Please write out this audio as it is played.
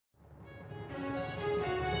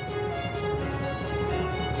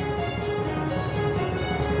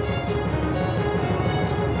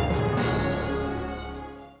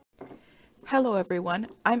Hello everyone,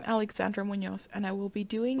 I'm Alexandra Munoz and I will be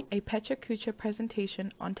doing a Pecha Kucha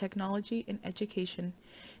presentation on technology in education.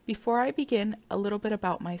 Before I begin, a little bit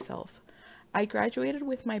about myself. I graduated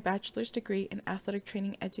with my bachelor's degree in athletic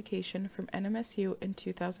training education from NMSU in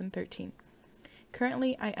 2013.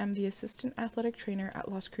 Currently, I am the assistant athletic trainer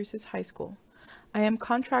at Las Cruces High School. I am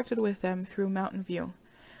contracted with them through Mountain View.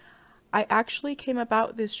 I actually came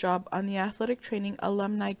about this job on the athletic training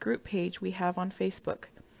alumni group page we have on Facebook.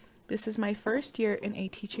 This is my first year in a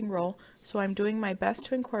teaching role, so I'm doing my best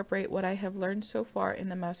to incorporate what I have learned so far in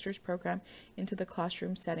the master's program into the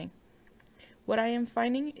classroom setting. What I am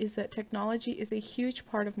finding is that technology is a huge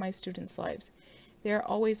part of my students' lives. They are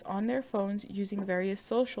always on their phones using various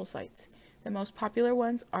social sites. The most popular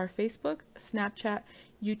ones are Facebook, Snapchat,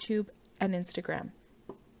 YouTube, and Instagram.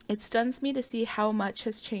 It stuns me to see how much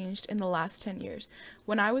has changed in the last 10 years.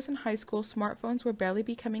 When I was in high school, smartphones were barely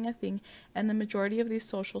becoming a thing, and the majority of these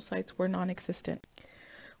social sites were non-existent.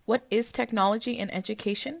 What is technology in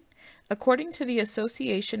education? According to the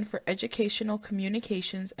Association for Educational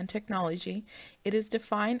Communications and Technology, it is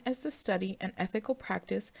defined as the study and ethical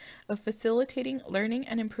practice of facilitating learning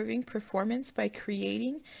and improving performance by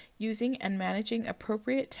creating, using, and managing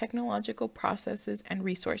appropriate technological processes and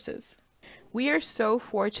resources. We are so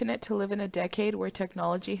fortunate to live in a decade where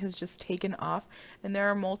technology has just taken off, and there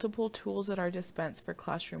are multiple tools at our dispense for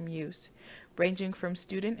classroom use, ranging from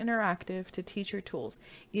student interactive to teacher tools,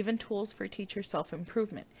 even tools for teacher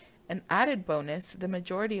self-improvement. An added bonus, the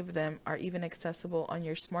majority of them are even accessible on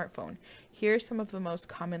your smartphone. Here are some of the most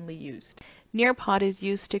commonly used. Nearpod is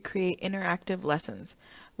used to create interactive lessons.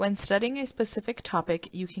 When studying a specific topic,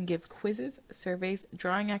 you can give quizzes, surveys,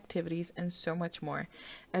 drawing activities, and so much more.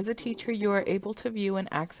 As a teacher, you are able to view and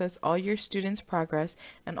access all your students' progress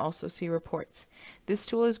and also see reports. This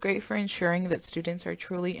tool is great for ensuring that students are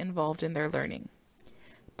truly involved in their learning.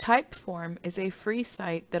 Typeform is a free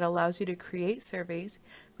site that allows you to create surveys,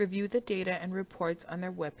 review the data and reports on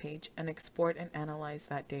their webpage, and export and analyze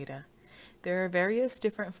that data. There are various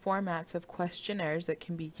different formats of questionnaires that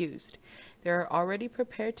can be used. There are already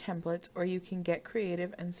prepared templates, or you can get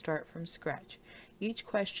creative and start from scratch. Each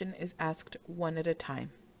question is asked one at a time.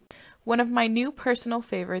 One of my new personal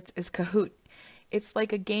favorites is Kahoot. It's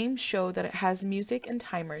like a game show that it has music and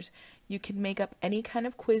timers. You can make up any kind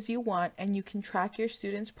of quiz you want, and you can track your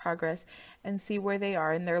students' progress and see where they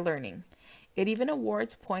are in their learning. It even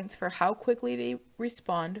awards points for how quickly they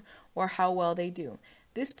respond or how well they do.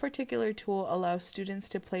 This particular tool allows students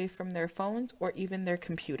to play from their phones or even their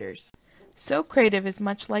computers. So Creative is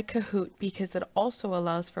much like Kahoot because it also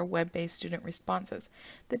allows for web-based student responses.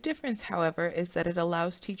 The difference, however, is that it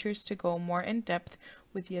allows teachers to go more in depth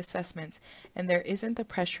with the assessments, and there isn't the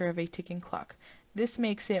pressure of a ticking clock. This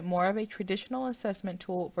makes it more of a traditional assessment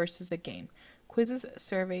tool versus a game. Quizzes,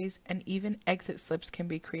 surveys, and even exit slips can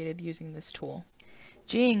be created using this tool.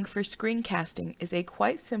 Jing for screencasting is a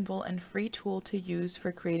quite simple and free tool to use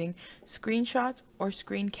for creating screenshots or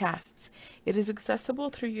screencasts. It is accessible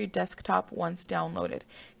through your desktop once downloaded.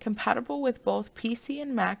 Compatible with both PC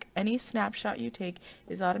and Mac, any snapshot you take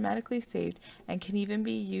is automatically saved and can even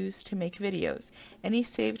be used to make videos. Any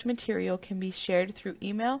saved material can be shared through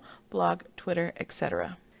email, blog, Twitter,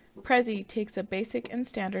 etc. Prezi takes a basic and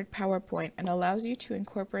standard PowerPoint and allows you to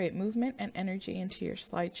incorporate movement and energy into your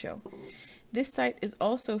slideshow. This site is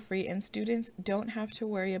also free, and students don't have to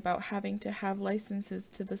worry about having to have licenses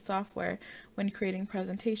to the software when creating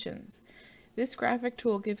presentations. This graphic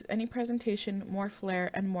tool gives any presentation more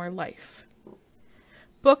flair and more life.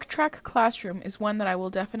 BookTrack Classroom is one that I will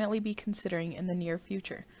definitely be considering in the near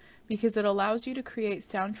future, because it allows you to create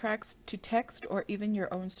soundtracks to text or even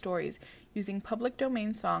your own stories using public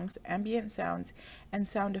domain songs, ambient sounds, and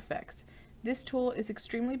sound effects. This tool is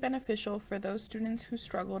extremely beneficial for those students who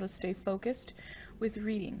struggle to stay focused with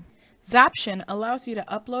reading. Zaption allows you to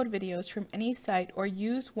upload videos from any site or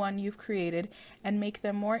use one you've created and make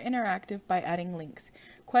them more interactive by adding links,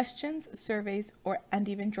 questions, surveys, and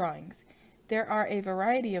even drawings. There are a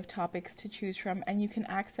variety of topics to choose from, and you can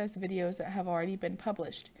access videos that have already been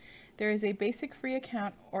published. There is a basic free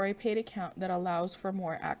account or a paid account that allows for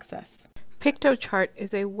more access. Piktochart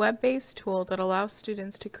is a web-based tool that allows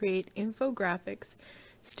students to create infographics.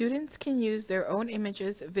 Students can use their own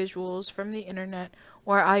images, visuals from the internet,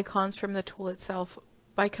 or icons from the tool itself.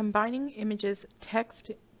 By combining images, text,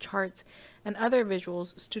 charts, and other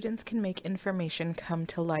visuals, students can make information come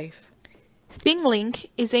to life. Thinglink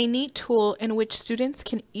is a neat tool in which students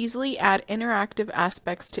can easily add interactive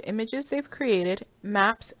aspects to images they've created,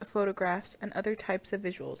 maps, photographs, and other types of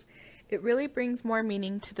visuals. It really brings more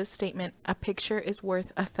meaning to the statement, "A picture is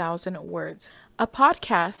worth 1,000 words." A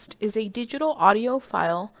podcast is a digital audio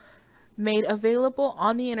file made available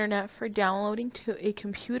on the internet for downloading to a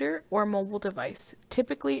computer or mobile device,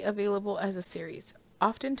 typically available as a series.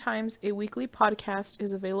 Oftentimes, a weekly podcast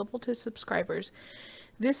is available to subscribers.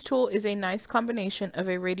 This tool is a nice combination of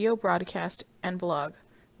a radio broadcast and blog.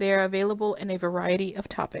 They are available in a variety of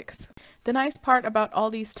topics. The nice part about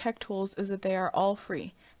all these tech tools is that they are all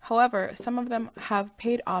free. However, some of them have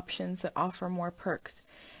paid options that offer more perks.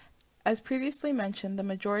 As previously mentioned, the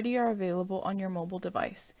majority are available on your mobile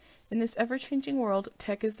device. In this ever-changing world,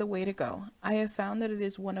 tech is the way to go. I have found that it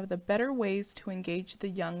is one of the better ways to engage the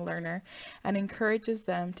young learner and encourages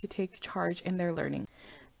them to take charge in their learning.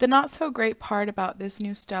 The not so great part about this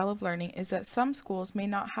new style of learning is that some schools may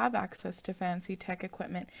not have access to fancy tech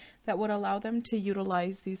equipment that would allow them to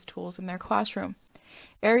utilize these tools in their classroom.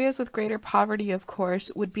 Areas with greater poverty, of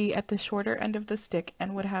course, would be at the shorter end of the stick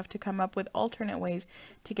and would have to come up with alternate ways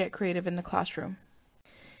to get creative in the classroom.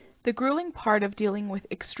 The grueling part of dealing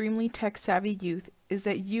with extremely tech-savvy youth is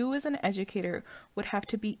that you as an educator would have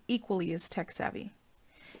to be equally as tech-savvy.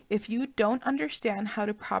 If you don't understand how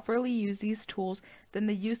to properly use these tools, then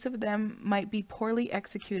the use of them might be poorly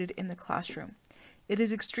executed in the classroom. It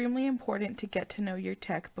is extremely important to get to know your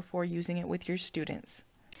tech before using it with your students.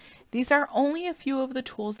 These are only a few of the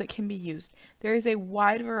tools that can be used. There is a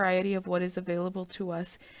wide variety of what is available to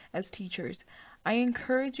us as teachers. I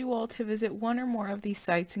encourage you all to visit one or more of these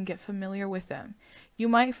sites and get familiar with them. You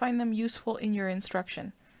might find them useful in your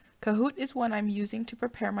instruction. Kahoot is one I'm using to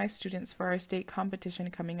prepare my students for our state competition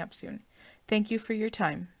coming up soon. Thank you for your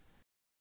time.